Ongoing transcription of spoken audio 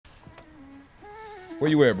Where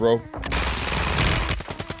you at, bro?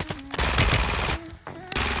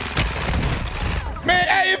 Man,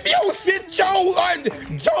 hey, if you don't sit your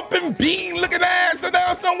jumping bean looking ass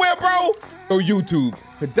down somewhere, bro. So YouTube,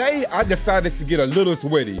 today I decided to get a little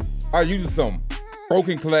sweaty. I use some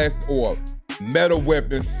broken glass or metal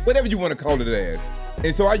weapons, whatever you want to call it as.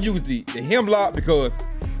 And so I use the hemlock because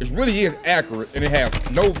it really is accurate and it has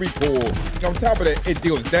no recoil. And on top of that, it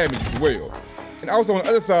deals damage as well. And also on the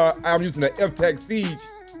other side, I'm using the ftac seige.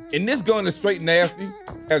 And this gun is straight nasty,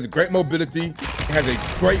 has great mobility, and has a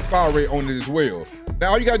great fire rate on it as well. Now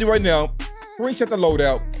all you gotta do right now, screenshot the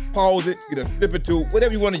loadout, pause it, get a snippet tool,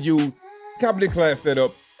 whatever you wanna use, copy the class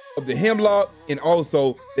setup of the hemlock and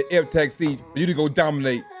also the ftac seige for you to go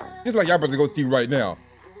dominate, just like y'all about to go see right now.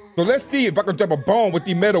 So let's see if I can drop a bomb with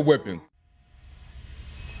these metal weapons.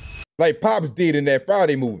 Like Pops did in that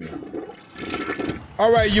Friday movie.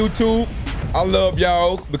 All right, YouTube. I love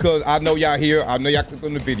y'all because I know y'all here. I know y'all clicked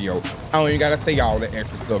on the video. I don't even gotta say all that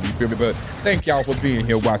extra stuff, you feel me? But thank y'all for being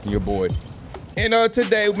here watching your boy. And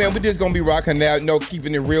today, man, we're just gonna be rocking out, you know,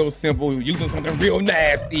 keeping it real simple, using something real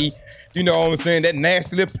nasty. You know what I'm saying? That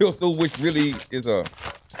nasty little pistol, which really is a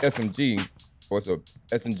SMG, or it's a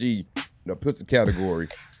SMG, pistol category.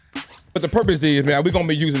 But the purpose is, man, we're gonna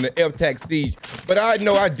be using the ftac seige. But I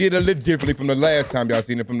know I did a little differently from the last time y'all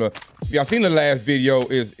seen it. Y'all seen the last video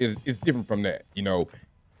is different from that, you know,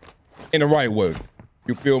 in the right way.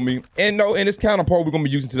 You feel me? And no, and this counterpart we're gonna be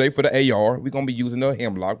using today for the AR. We're gonna be using the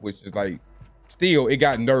hemlock, which is like, still, it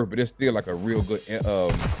got nerfed, but it's still like a real good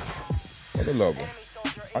other level.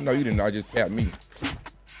 I know you did not just tap me.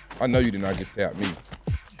 I know you did not just tap me.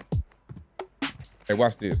 Hey,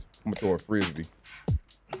 watch this. I'm gonna throw a frisbee.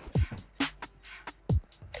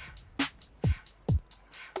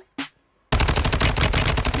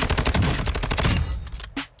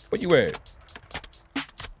 Where you at?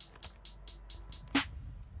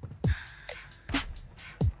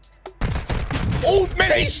 Oh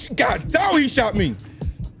man, God damn, he shot me.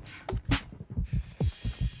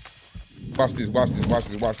 Watch this, watch this, watch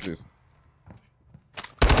this, watch this.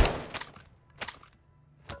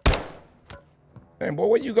 Damn boy,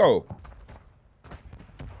 where you go?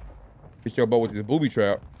 Hit your boy with this booby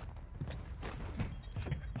trap.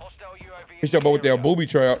 Hit your boy with that booby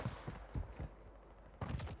trap.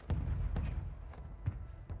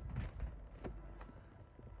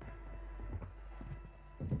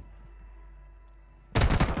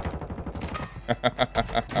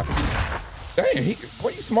 Dang, boy,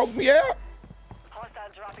 you smoked me out.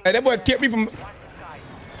 Hey, that boy kept me from.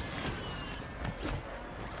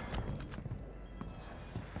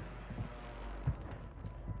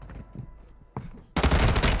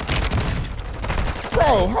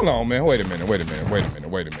 Bro, hold on, man. Wait a minute, wait a minute, wait a minute,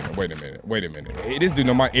 wait a minute, wait a minute, wait a minute. Hey, this dude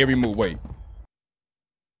know my every move. Wait.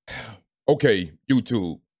 Okay,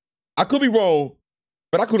 YouTube. I could be wrong,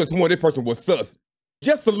 but I could have sworn this person was sus.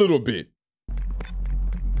 Just a little bit.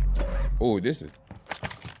 Oh, this is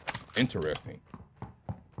interesting.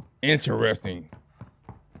 Interesting.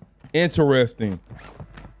 Interesting.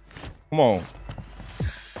 Come on.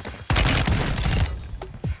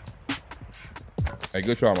 Hey,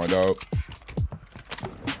 good try, my dog.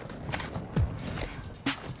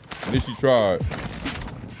 At least you tried.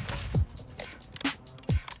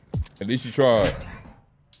 At least you tried.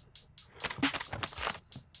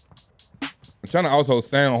 I'm trying to also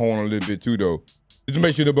sound horn a little bit too, though. Just to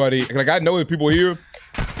make sure nobody, like I know there's people here.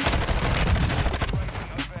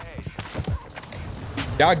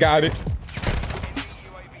 Y'all got it.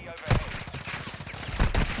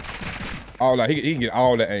 All that, he can get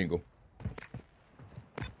all that angle.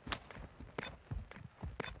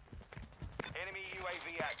 Enemy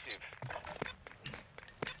UAV active.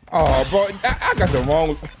 Oh, bro, I got the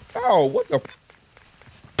wrong. Oh, what the?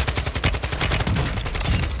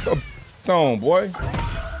 Song, boy.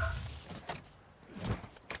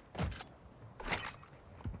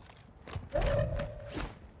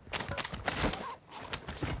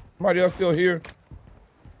 Somebody else still here?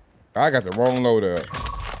 I got the wrong loadout.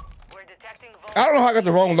 I don't know how I got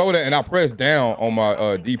the wrong loadout and I pressed down on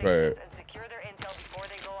my D-pad.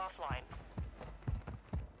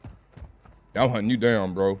 I'm hunting you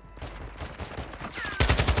down, bro.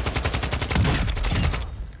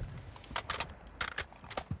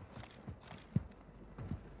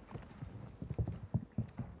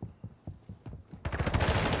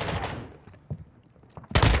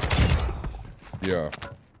 Yeah.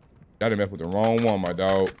 Y'all done messed with the wrong one, my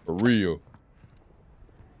dog. For real.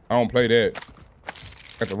 I don't play that.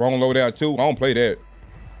 Got the wrong loadout too. I don't play that.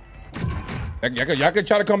 Y'all can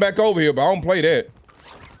try to come back over here, but I don't play that.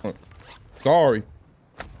 Sorry.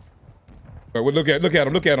 But look at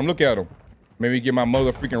him. Maybe get my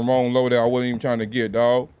mother freaking wrong loadout I wasn't even trying to get,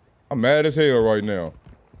 dog. I'm mad as hell right now.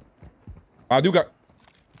 I do got.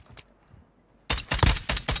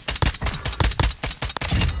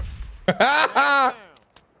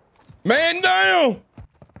 Man down.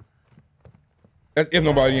 That's if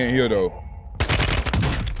nobody ain't here though.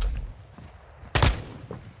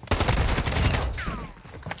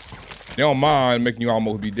 They don't mind making you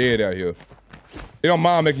almost be dead out here. They don't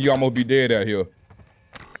mind making you almost be dead out here.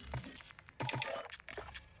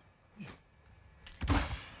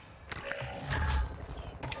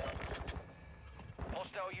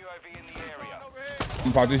 I'm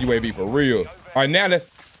about this UAV for real. All right, now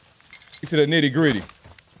let's get to the nitty gritty.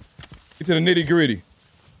 Get to the nitty gritty.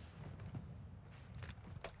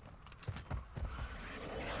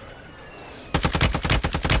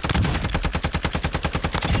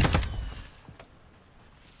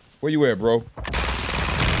 Where you at, bro?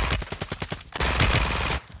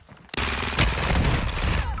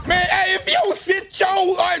 Man, hey, if you sit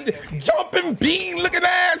your jumping bean looking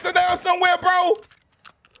ass down somewhere, bro.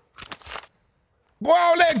 Boy,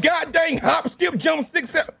 all that goddamn hop, skip, jump,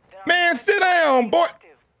 6, 7. Man, sit down, boy.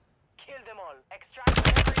 Kill them all.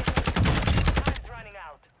 Extract everything. Time's running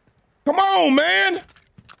out. Come on, man.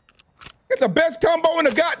 It's the best combo in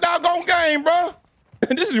the goddamn game, bro.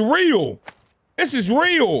 This is real. This is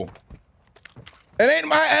real. It ain't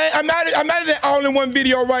I'm not in that all-in-one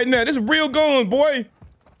video right now. This is real guns, boy.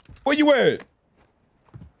 Where you at?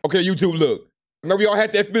 Okay, YouTube, look. I know we all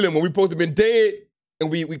had that feeling when we supposed to been dead. And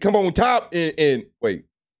we come on top and wait,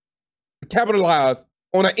 capitalize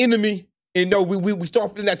on an enemy and no, we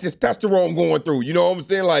start feeling that testosterone going through. You know what I'm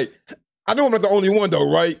saying? Like, I know I'm not the only one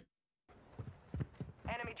though, right?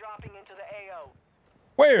 Enemy dropping into the AO.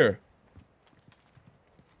 Where?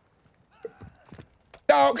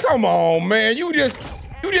 Dog, come on, man. You just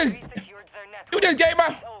gave my.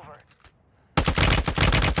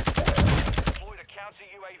 Deployed a counter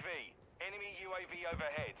UAV. Enemy UAV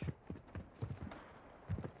overhead.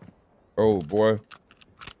 Oh boy.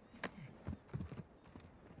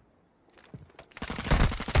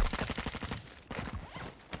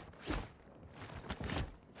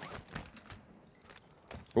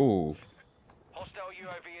 Ooh. Hostile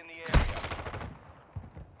UAV in the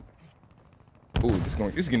area. Ooh,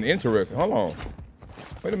 this is getting interesting. Hold on.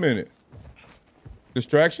 Wait a minute.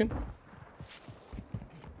 Distraction?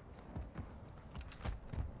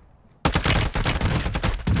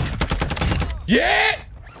 Yeah!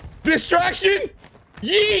 Distraction!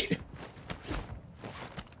 Yeet!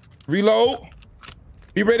 Reload.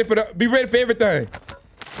 Be ready for everything.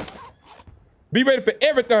 Be ready for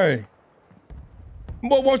everything.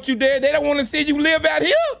 Boy, want you dead? They don't want to see you live out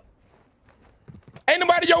here? Ain't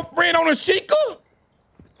nobody your friend on a Sheikah?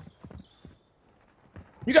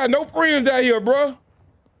 You got no friends out here, bro.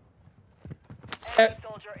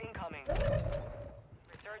 Soldier incoming.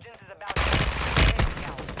 Resurgence is about to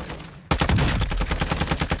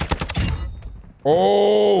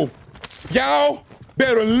Oh, y'all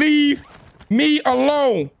better leave me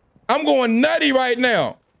alone. I'm going nutty right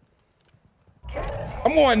now.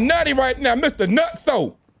 I'm going nutty right now, Mr.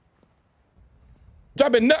 Nutso.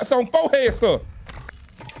 Dropping nuts on forehead, sir.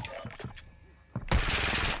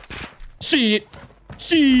 Shit.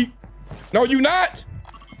 No, you not.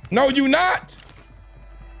 No, you not.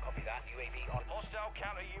 Copy that. UAV on. Hostile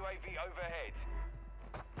counter UAV overhead.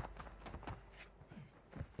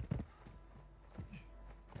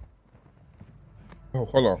 Oh,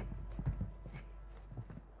 hold on.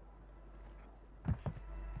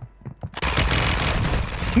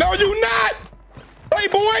 No, you not. Hey,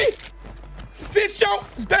 boy. Sit your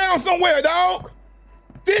down somewhere, dog.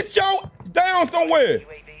 Sit your down somewhere.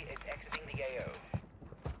 UAV is exiting the AO.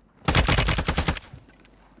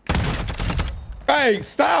 Hey,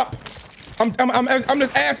 stop. I'm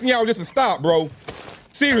just asking y'all just to stop, bro.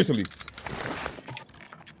 Seriously.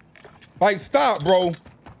 Like, stop, bro.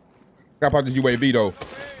 Got about this UAV, though.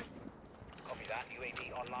 Copy that.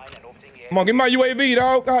 UAV online and orbiting the Come on, get my UAV,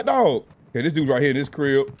 dog. God, dog. Okay, this dude right here in this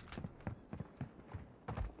crib.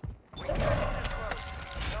 No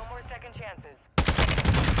more second chances.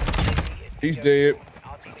 He's dead.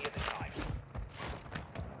 RTB at the time.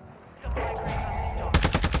 Supply crate on stock.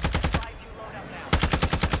 5-2 loadout now.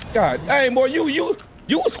 God, hey, boy, you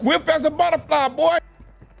swift as a butterfly, boy.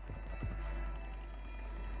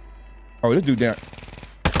 Oh, this dude down.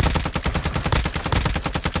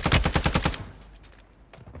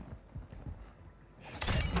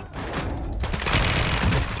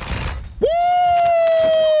 Woo!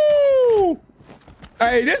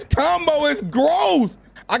 Hey, this combo is gross.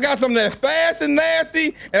 I got something that's fast and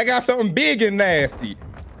nasty, and I got something big and nasty.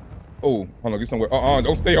 Oh, hold on, get somewhere.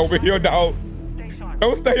 Don't stay over here, dog.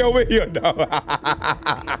 Don't stay over here, dog.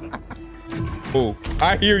 Oh,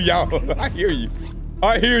 I hear y'all. I hear you.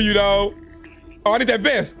 I hear you, dog. Oh, I need that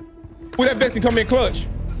vest. Ooh, that vest can come in clutch.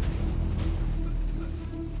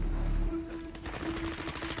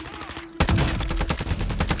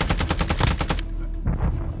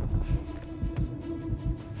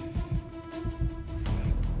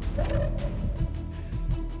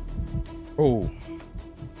 Oh.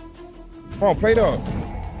 Come on, plate up.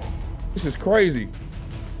 This is crazy.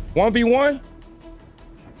 1v1?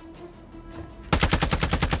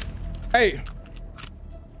 Hey.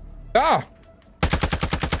 Ah.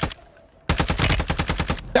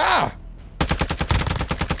 Ah.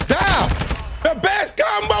 Ah. The best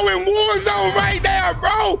combo in Warzone right there,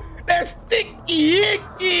 bro. That's sticky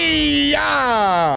icky. Ah.